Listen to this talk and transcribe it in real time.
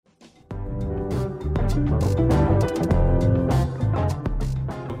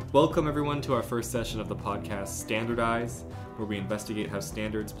Welcome everyone to our first session of the podcast Standardize, where we investigate how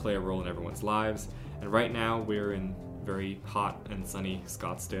standards play a role in everyone's lives. And right now we're in very hot and sunny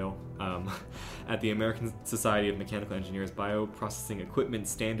Scottsdale at the American Society of Mechanical Engineers Bioprocessing Equipment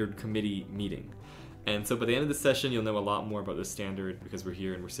Standard Committee meeting. And so by the end of the session, you'll know a lot more about this standard because we're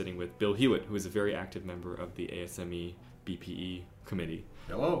here and we're sitting with Bill Huitt, who is a very active member of the ASME BPE committee.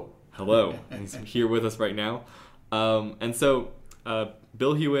 Hello. He's here with us right now. Bill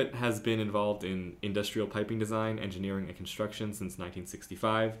Huitt has been involved in industrial piping design, engineering, and construction since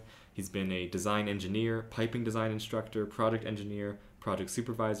 1965. He's been a design engineer, piping design instructor, project engineer, project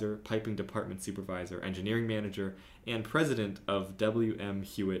supervisor, piping department supervisor, engineering manager, and president of W.M.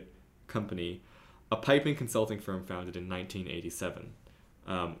 Huitt Company, a piping consulting firm founded in 1987.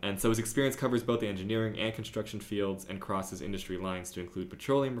 And so his experience covers both the engineering and construction fields and crosses industry lines to include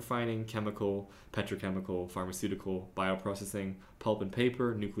petroleum refining, chemical, petrochemical, pharmaceutical, bioprocessing, pulp and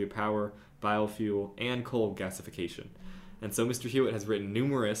paper, nuclear power, biofuel, and coal gasification. And so Mr. Huitt has written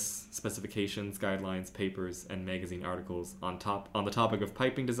numerous specifications, guidelines, papers, and magazine articles on the topic of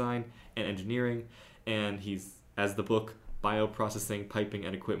piping design and engineering, and he's, as the book Bioprocessing, Piping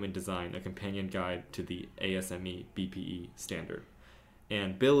and Equipment Design, a companion guide to the ASME BPE standard.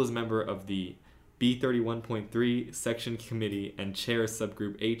 And Bill is a member of the B31.3 Section Committee and chairs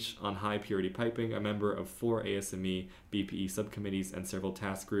Subgroup H on High Purity Piping, a member of 4 ASME BPE subcommittees and several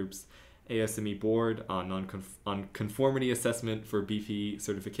task groups, ASME Board on Conformity Assessment for BPE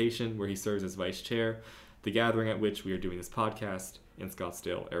Certification, where he serves as Vice Chair, the gathering at which we are doing this podcast in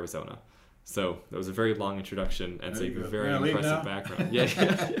Scottsdale, Arizona. So that was a very long introduction, and so you have a very impressive background.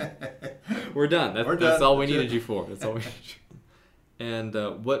 Yeah. We're done. That's all we needed you for. That's all we needed you for. And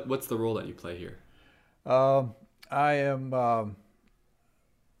what's the role that you play here? I am a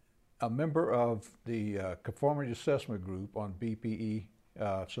member of the Conformity Assessment Group on BPE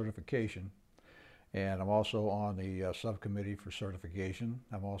certification, and I'm also on the subcommittee for certification.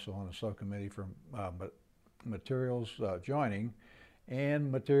 I'm also on the subcommittee for materials joining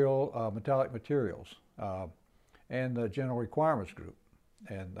and metallic materials, and the general requirements group.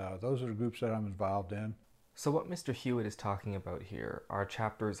 And those are the groups that I'm involved in. So what Mr. Huitt is talking about here are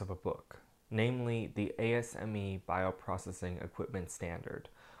chapters of a book, namely the ASME Bioprocessing Equipment Standard,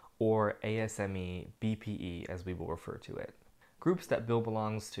 or ASME BPE as we will refer to it. Groups that Bill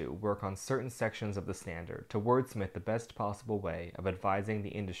belongs to work on certain sections of the standard to wordsmith the best possible way of advising the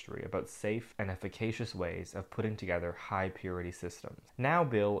industry about safe and efficacious ways of putting together high purity systems. Now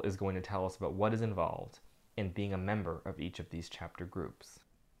Bill is going to tell us about what is involved in being a member of each of these chapter groups.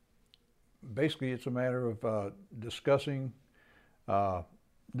 Basically, it's a matter of discussing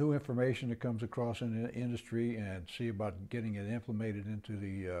new information that comes across in the industry and see about getting it implemented into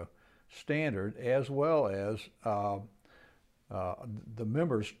the standard, as well as the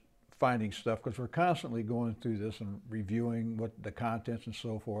members finding stuff, because we're constantly going through this and reviewing what the contents and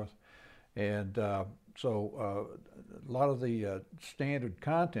so forth. And so a lot of the standard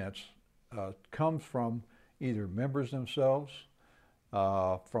contents comes from either members themselves,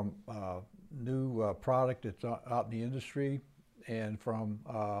 from new product that's out in the industry, and from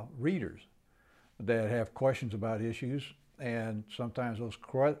readers that have questions about issues, and sometimes those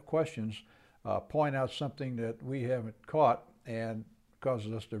questions point out something that we haven't caught and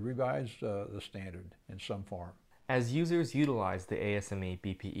causes us to revise the standard in some form. As users utilize the ASME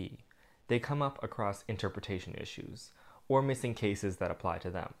BPE, they come up across interpretation issues or missing cases that apply to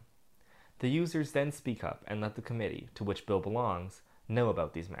them. The users then speak up and let the committee, to which Bill belongs, know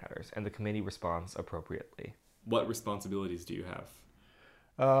about these matters, and the committee responds appropriately. What responsibilities do you have?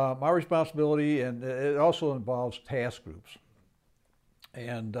 My responsibility, and it also involves task groups.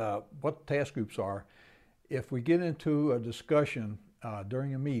 And what task groups are, if we get into a discussion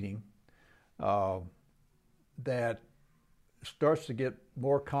during a meeting that starts to get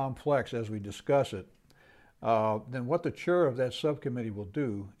more complex as we discuss it, then what the chair of that subcommittee will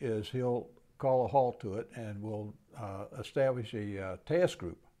do is he'll call a halt to it, and we'll establish a task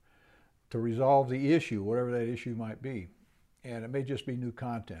group to resolve the issue, whatever that issue might be. And it may just be new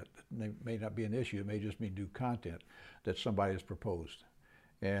content. It may not be an issue. It may just be new content that somebody has proposed.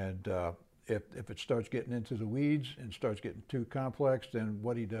 And if it starts getting into the weeds and starts getting too complex, then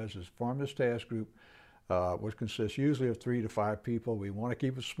what he does is form this task group, which consists usually of 3 to 5 people. We want to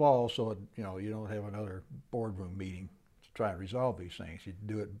keep it small so you don't have another boardroom meeting to try and resolve these things. You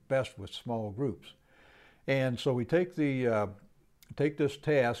do it best with small groups. And so we take this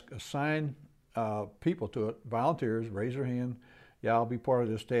task, assign people to it, volunteers, raise their hand, yeah, I'll be part of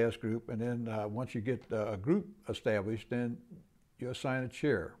this task group, and then once you get a group established, then you assign a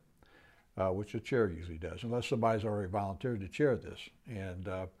chair. which the chair usually does, unless somebody's already volunteered to chair this. And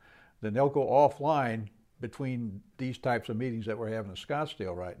then they'll go offline between these types of meetings that we're having in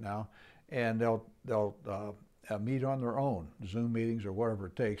Scottsdale right now, and they'll meet on their own, Zoom meetings or whatever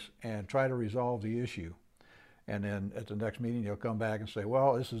it takes, and try to resolve the issue. And then at the next meeting, they'll come back and say,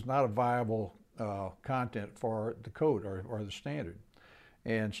 well, this is not a viable content for the code or the standard.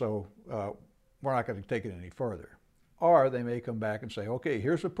 And so we're not going to take it any further. Or they may come back and say, okay,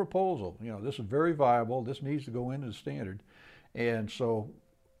 here's a proposal. You know, this is very viable. This needs to go into the standard. And so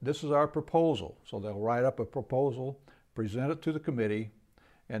this is our proposal. So they'll write up a proposal, present it to the committee,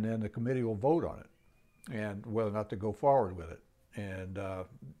 and then the committee will vote on it and whether or not to go forward with it. And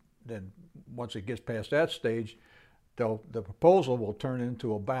then once it gets past that stage, the proposal will turn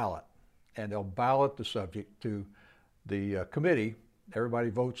into a ballot. And they'll ballot the subject to the committee.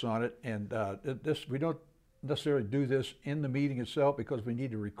 Everybody votes on it. And we don't necessarily do this in the meeting itself because we need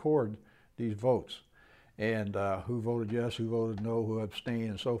to record these votes. And who voted yes, who voted no, who abstained,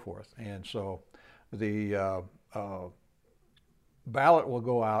 and so forth. And so the ballot will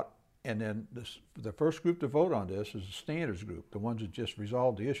go out, and then the first group to vote on this is the standards group, the ones that just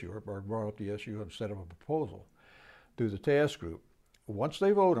resolved the issue or brought up the issue instead of a proposal, to the task group. Once they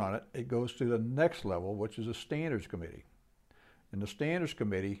vote on it, it goes to the next level, which is a standards committee. And the standards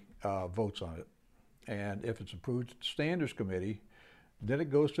committee votes on it. And if it's approved at the standards committee, then it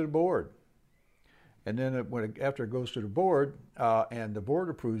goes to the board. And then after it goes to the board and the board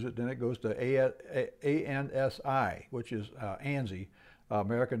approves it, then it goes to ANSI, which is ANSI,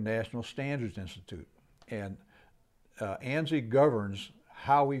 American National Standards Institute. And ANSI governs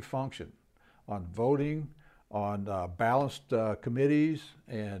how we function on voting, on balanced committees,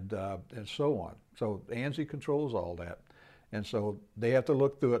 and so on. So ANSI controls all that. And so they have to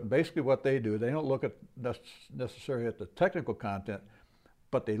look through it. And basically what they do, they don't look at necessarily at the technical content,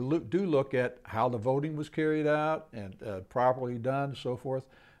 but they do look at how the voting was carried out and properly done and so forth,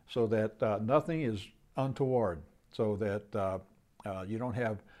 so that nothing is untoward, so that you don't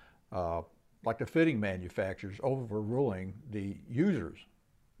have, like the fitting manufacturers, overruling the users,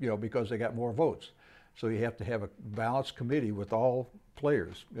 you know, because they got more votes. So you have to have a balanced committee with all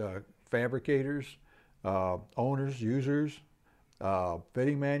players, fabricators, owners, users,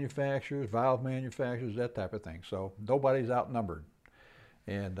 fitting manufacturers, valve manufacturers, that type of thing. So nobody's outnumbered.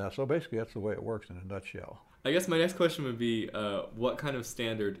 And so basically that's the way it works in a nutshell. I guess my next question would be, what kind of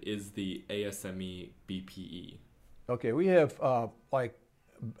standard is the ASME BPE? Okay, we have like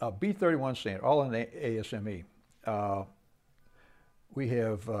a B31 standard, all in ASME. We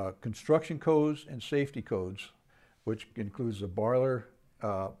have construction codes and safety codes, which includes the boiler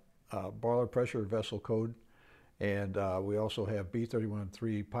pressure vessel code, and we also have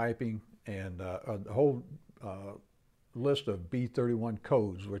B31.3 piping and a whole list of B31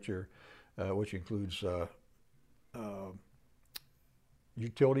 codes, which includes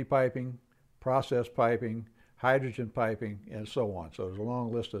utility piping, process piping, hydrogen piping, and so on. So there's a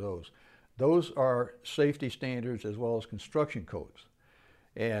long list of those. Those are safety standards as well as construction codes.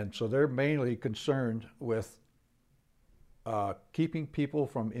 And so they're mainly concerned with keeping people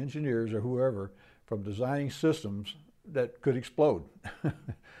from engineers or whoever from designing systems that could explode.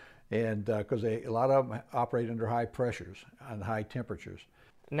 And because a lot of them operate under high pressures and high temperatures.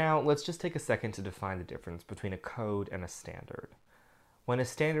 Now, let's just take a second to define the difference between a code and a standard. When a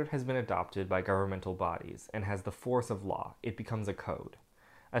standard has been adopted by governmental bodies and has the force of law, it becomes a code.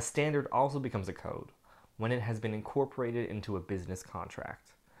 A standard also becomes a code when it has been incorporated into a business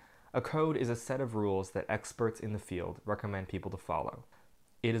contract. A code is a set of rules that experts in the field recommend people to follow.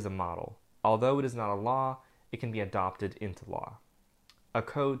 It is a model. Although it is not a law, it can be adopted into law. A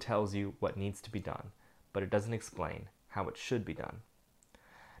code tells you what needs to be done, but it doesn't explain how it should be done.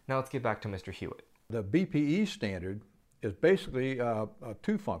 Now let's get back to Mr. Huitt. The BPE standard is basically a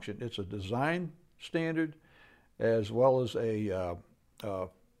two-function. It's a design standard as well as a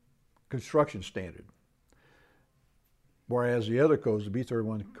construction standard. Whereas the other codes, the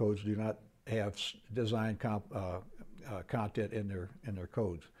B31 codes, do not have design content in their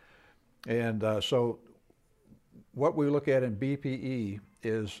codes. And so what we look at in BPE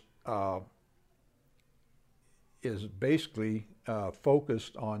is basically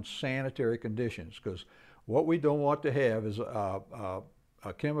focused on sanitary conditions, because what we don't want to have is a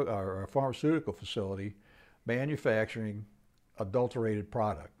chemical or a pharmaceutical facility manufacturing adulterated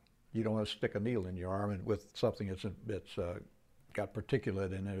product. You don't want to stick a needle in your arm with something that's got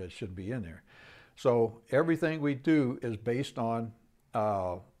particulate in it that shouldn't be in there. So everything we do is based on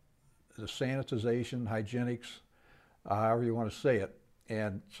the sanitization, hygienics, however you want to say it.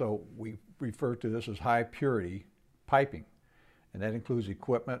 And so we refer to this as high purity piping. And that includes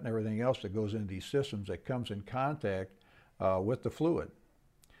equipment and everything else that goes into these systems that comes in contact with the fluid.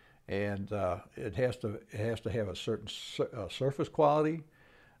 And it has to have a certain surface quality,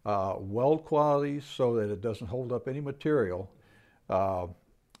 weld quality, so that it doesn't hold up any material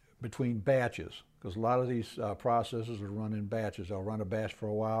between batches. Because a lot of these processes are run in batches. They'll run a batch for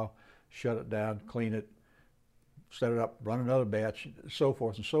a while, shut it down, clean it, set it up, run another batch, so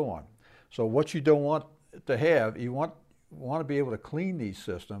forth and so on. So what you don't want to have, you want to be able to clean these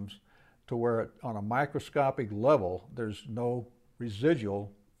systems to where on a microscopic level there's no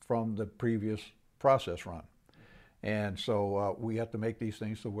residual from the previous process run. And so we have to make these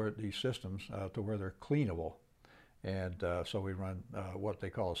things to where these systems to where they're cleanable. And so we run what they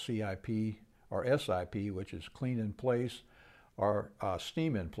call a CIP or SIP, which is clean in place, or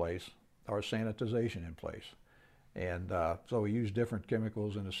steam in place, or sanitization in place. And so we use different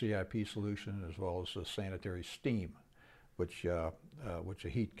chemicals in the CIP solution as well as the sanitary steam, which the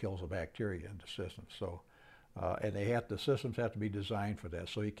heat kills the bacteria in the system. So, and the systems have to be designed for that.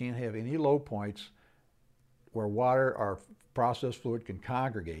 So you can't have any low points where water or processed fluid can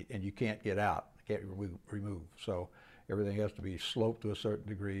congregate and you can't get out, can't remove. So everything has to be sloped to a certain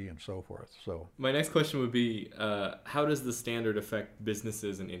degree and so forth. So my next question would be, how does the standard affect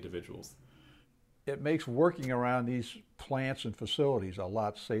businesses and individuals? It makes working around these plants and facilities a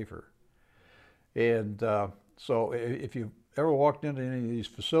lot safer. And so if you've ever walked into any of these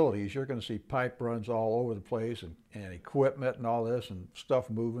facilities, you're going to see pipe runs all over the place and equipment and all this and stuff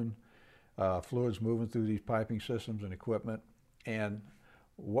moving, fluids moving through these piping systems and equipment. And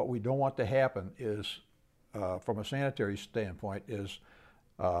what we don't want to happen is, from a sanitary standpoint, is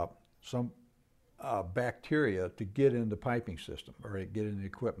some bacteria to get in the piping system or get in the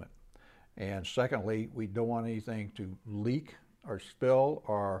equipment. And secondly, we don't want anything to leak or spill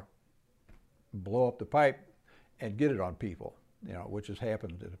or blow up the pipe and get it on people, which has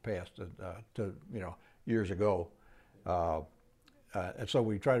happened in the past years ago. And so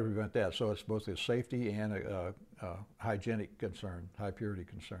we try to prevent that. So it's both a safety and a hygienic concern, high purity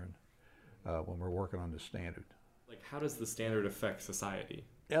concern when we're working on this standard. Like, how does the standard affect society?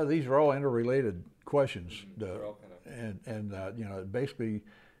 Yeah, these are all interrelated questions. They're all kind And basically,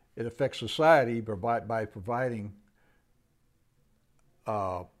 it affects society by providing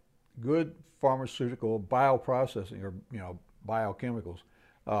good pharmaceutical bioprocessing or biochemicals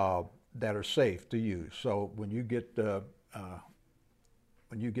that are safe to use. So when you get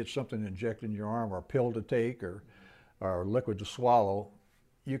something injected in your arm or a pill to take or liquid to swallow,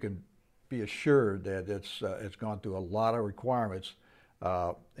 you can be assured that it's gone through a lot of requirements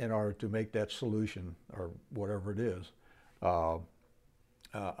in order to make that solution or whatever it is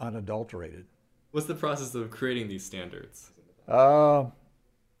unadulterated. What's the process of creating these standards?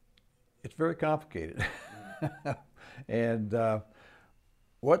 It's very complicated. And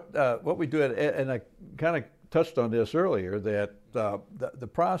what we do, and I kind of touched on this earlier, that the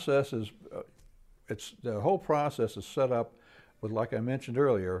process is, the whole process is set up with, like I mentioned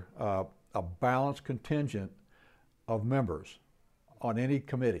earlier, a balanced contingent of members on any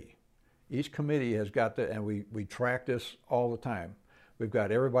committee. Each committee has got that, and we track this all the time. We've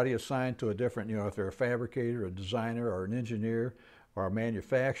got everybody assigned to a different, if they're a fabricator, a designer, or an engineer, or a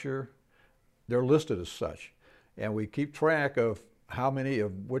manufacturer, they're listed as such. And we keep track of how many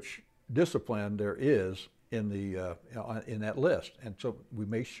of which discipline there is in that list. And so we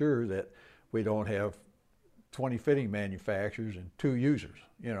make sure that we don't have 20 fitting manufacturers and 2 users,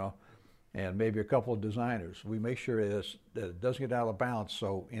 and maybe a couple of designers. We make sure that it doesn't get out of balance,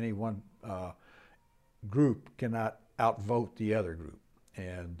 so any one group cannot outvote the other group.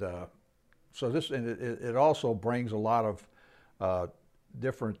 And so it also brings a lot of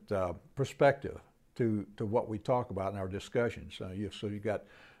different perspective to what we talk about in our discussions. So you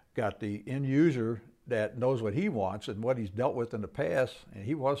got the end user that knows what he wants and what he's dealt with in the past, and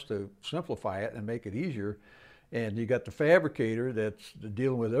he wants to simplify it and make it easier. And you got the fabricator that's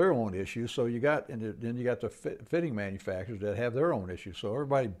dealing with their own issues. So then you got the fitting manufacturers that have their own issues. So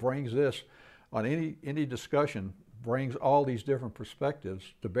everybody brings this on any discussion, brings all these different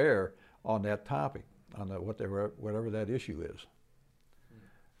perspectives to bear on that topic, on whatever that issue is.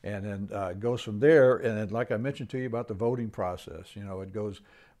 And then it goes from there. And then, like I mentioned to you about the voting process, it goes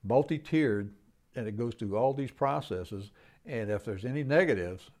multi-tiered, and it goes through all these processes. And if there's any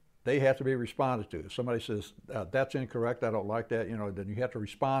negatives, they have to be responded to. If somebody says, that's incorrect, I don't like that, then you have to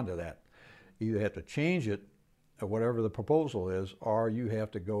respond to that. You either have to change it, or whatever the proposal is, or you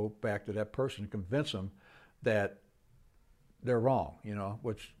have to go back to that person and convince them that they're wrong,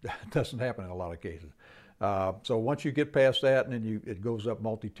 which doesn't happen in a lot of cases. So once you get past that, and then it goes up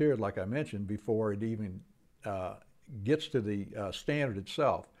multi-tiered, like I mentioned, before it even gets to the standard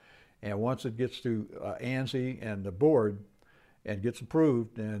itself. And once it gets to ANSI and the board and gets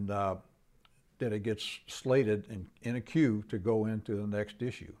approved, and then it gets slated in a queue to go into the next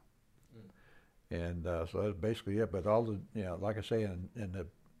issue. And so that's basically it. But all the, like I say,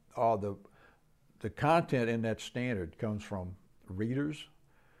 all the content in that standard comes from readers,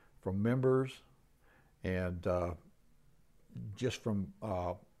 from members, and just from,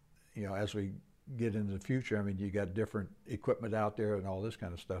 as we get into the future, I mean, you got different equipment out there and all this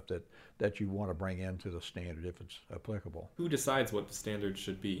kind of stuff that you want to bring into the standard if it's applicable. Who decides what the standard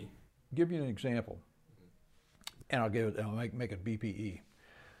should be? Give you an example, and I'll make it BPE.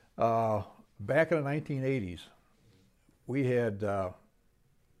 Back in the 1980s, we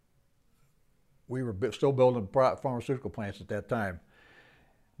were still building pharmaceutical plants at that time,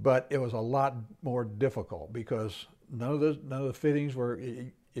 but it was a lot more difficult because none of the fittings were.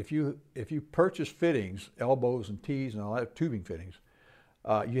 If you purchase fittings, elbows and T's and all that, tubing fittings,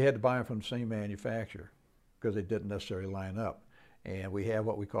 you had to buy them from the same manufacturer because they didn't necessarily line up. And we have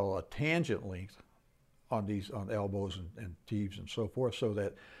what we call a tangent length on elbows and T's and so forth, so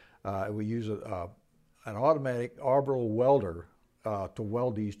that we use an automatic orbital welder to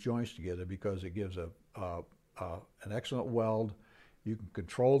weld these joints together because it gives an excellent weld. You can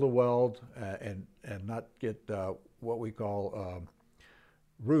control the weld and not get what we call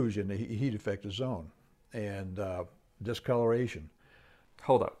rouge in the heat effective zone and discoloration.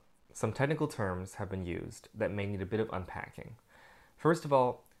 Hold up. Some technical terms have been used that may need a bit of unpacking. First of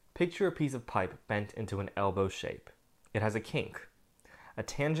all, picture a piece of pipe bent into an elbow shape. It has a kink. A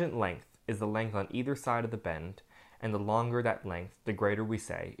tangent length is the length on either side of the bend, and the longer that length, the greater we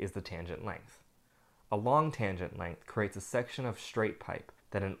say is the tangent length. A long tangent length creates a section of straight pipe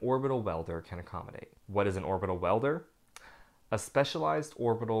that an orbital welder can accommodate. What is an orbital welder? A specialized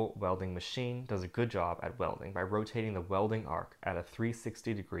orbital welding machine does a good job at welding by rotating the welding arc at a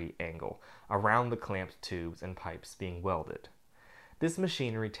 360-degree angle around the clamped tubes and pipes being welded. This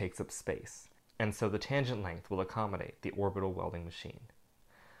machinery takes up space, and so the tangent length will accommodate the orbital welding machine.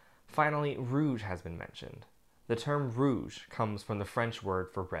 Finally, rouge has been mentioned. The term rouge comes from the French word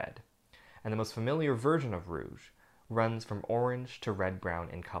for red, and the most familiar version of rouge runs from orange to red-brown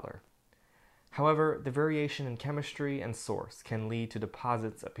in color. However, the variation in chemistry and source can lead to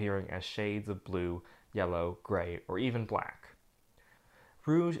deposits appearing as shades of blue, yellow, gray, or even black.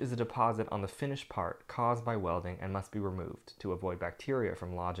 Rouge is a deposit on the finished part caused by welding and must be removed to avoid bacteria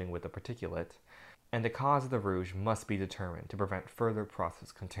from lodging with the particulate, and the cause of the rouge must be determined to prevent further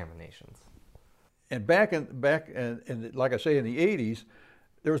process contaminations. And back in like I say, in the 80s,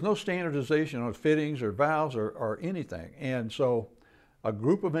 there was no standardization on fittings or valves or anything. And so a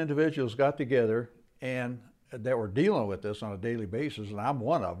group of individuals got together and that were dealing with this on a daily basis, and I'm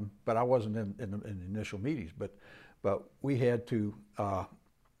one of them, but I wasn't in the initial meetings. But we had to, in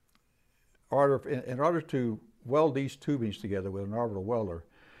order to weld these tubings together with an orbital welder,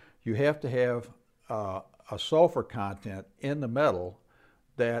 you have to have a sulfur content in the metal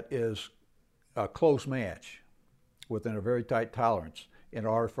that is a close match within a very tight tolerance in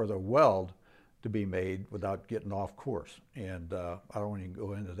order for the weld to be made without getting off course. And I don't want to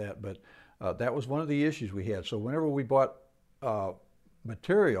go into that, but that was one of the issues we had. So whenever we bought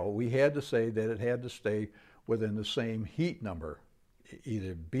material, we had to say that it had to stay within the same heat number,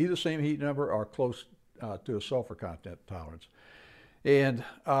 either be the same heat number or close to a sulfur content tolerance. And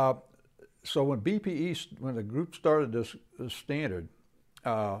so when when the group started this standard,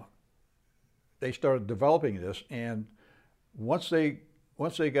 they started developing this, and once they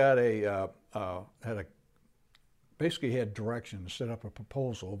got basically had direction to set up a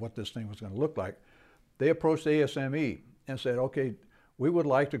proposal of what this thing was going to look like, they approached ASME and said, okay, we would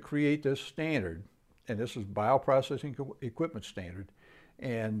like to create this standard, and this is bioprocessing equipment standard,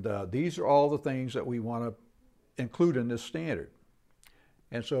 and these are all the things that we want to include in this standard.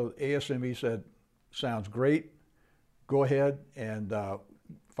 And so ASME said, sounds great, go ahead and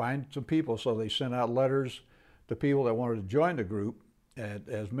find some people. So they sent out letters to people that wanted to join the group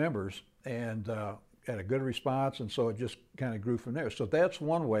as members, and had a good response, and so it just kind of grew from there. So that's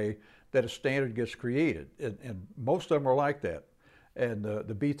one way that a standard gets created, and most of them are like that. And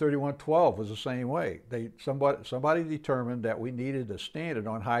the B3112 was the same way. Somebody determined that we needed a standard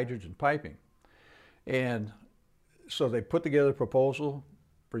on hydrogen piping, and so they put together a proposal,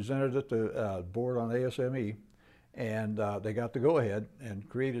 presented it to the board on ASME, and they got to go ahead and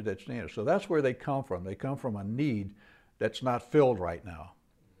created that standard. So that's where they come from. They come from a need that's not filled right now,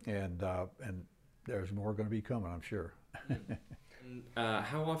 and there's more going to be coming, I'm sure.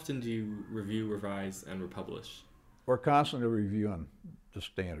 How often do you review, revise, and republish? We're constantly reviewing the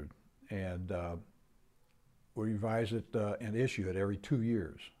standard, and we revise it and issue it every 2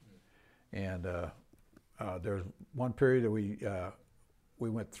 years. And there's one period that we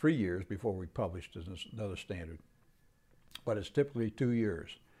went 3 years before we published another standard. But it's typically 2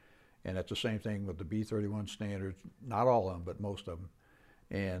 years. And that's the same thing with the B31 standards, not all of them, but most of them.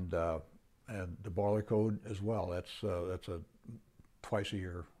 And the boiler code as well. That's a twice a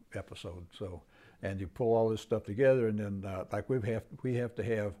year episode. So, and you pull all this stuff together, and then like we have to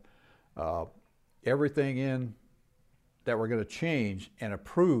have everything in that we're going to change and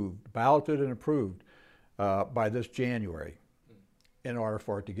approved, balloted and approved by this January, in order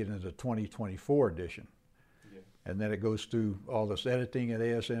for it to get into the 2024 edition. And then it goes through all this editing at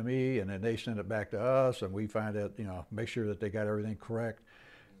ASME, and then they send it back to us, and we find out, make sure that they got everything correct.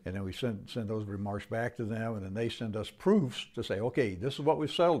 And then we send those remarks back to them, and then they send us proofs to say, okay, this is what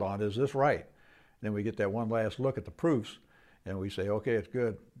we've settled on. Is this right? And then we get that one last look at the proofs, and we say, okay, it's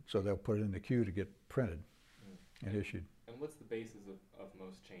good. So they'll put it in the queue to get printed and issued. And what's the basis of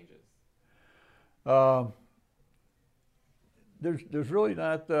most changes? There's really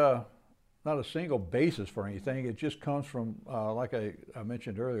not a single basis for anything. It just comes from, like I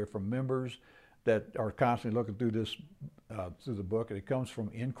mentioned earlier, from members that are constantly looking through this, through the book, and it comes from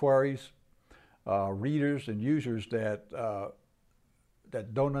inquiries, readers and users that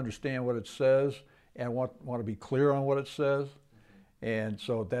don't understand what it says and want to be clear on what it says. And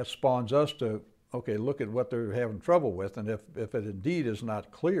so that spawns us to, okay, look at what they're having trouble with, and if it indeed is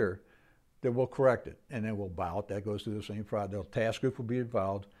not clear, then we'll correct it, and then we'll ballot. That goes through the same process. The task group will be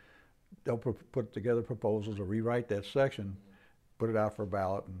involved. They'll put together proposals to rewrite that section, put it out for a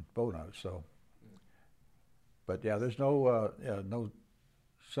ballot, and vote on it. So, but yeah, there's no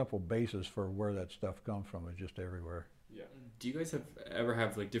simple basis for where that stuff comes from. It's just everywhere. Yeah. Do you guys ever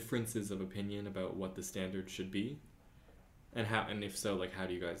have like differences of opinion about what the standard should be, and if so, like how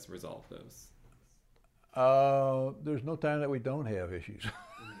do you guys resolve those? There's no time that we don't have issues.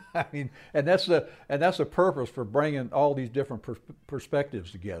 I mean, and that's the purpose for bringing all these different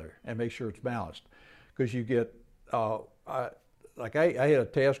perspectives together and make sure it's balanced, because you get I had a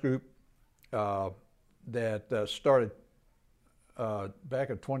task group that started back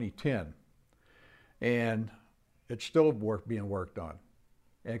in 2010, and it's still being worked on,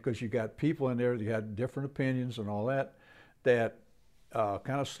 and because you got people in there that had different opinions and all that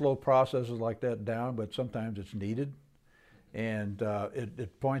kind of slow processes like that down, but sometimes it's needed. And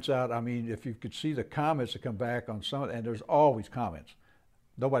it points out, I mean, if you could see the comments that come back on some, and there's always comments.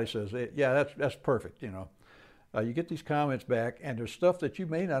 Nobody says, yeah, that's perfect, You get these comments back, and there's stuff that you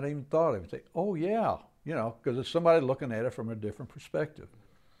may not even thought of. You say, oh yeah, because it's somebody looking at it from a different perspective.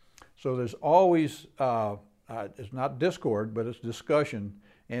 So there's always, it's not discord, but it's discussion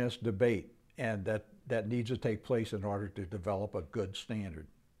and it's debate, and that needs to take place in order to develop a good standard.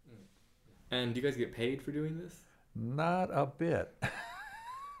 And do you guys get paid for doing this? Not a bit.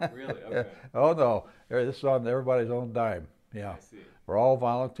 Really? Okay. Oh no, this is on everybody's own dime. Yeah, I see. We're all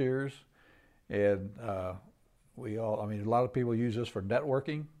volunteers, and we all. I mean, a lot of people use this for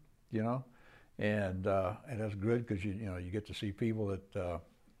networking, and that's good because you get to see people that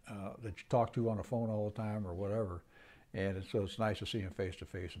that you talk to on the phone all the time or whatever, and so it's nice to see them face to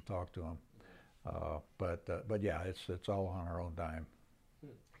face and talk to them. But yeah, it's all on our own dime.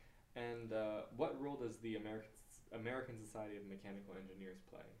 And what role does the American Society of Mechanical Engineers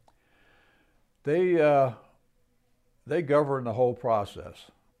play? They govern the whole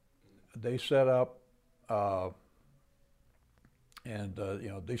process. They set up, and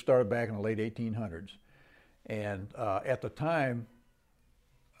they started back in the late 1800s, and at the time,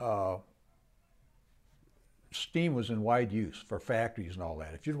 steam was in wide use for factories and all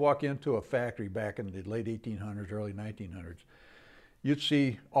that. If you'd walk into a factory back in the late 1800s, early 1900s, you'd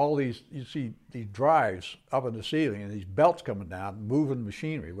see these drives up in the ceiling and these belts coming down, moving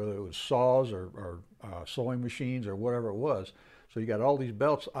machinery, whether it was saws or sewing machines or whatever it was. So you got all these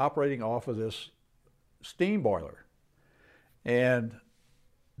belts operating off of this steam boiler. And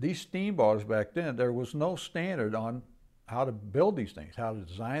these steam boilers back then, there was no standard on how to build these things, how to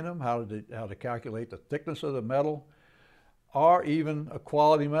design them, how to calculate the thickness of the metal, or even a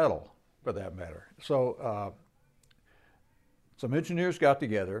quality metal for that matter. So some engineers got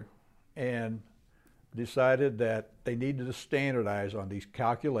together and decided that they needed to standardize on these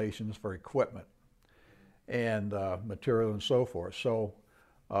calculations for equipment and material and so forth. So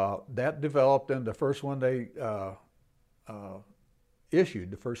that developed, and the first one they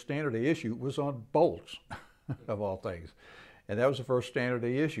issued, the first standard they issued was on bolts, of all things. And that was the first standard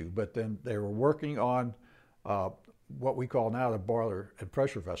they issued. But then they were working on what we call now the boiler and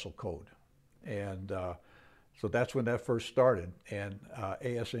pressure vessel code. And So that's when that first started, and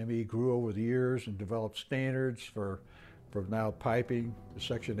ASME grew over the years and developed standards for now piping,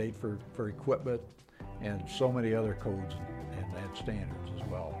 Section 8 for equipment, and so many other codes and standards as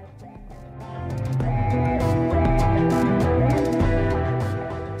well.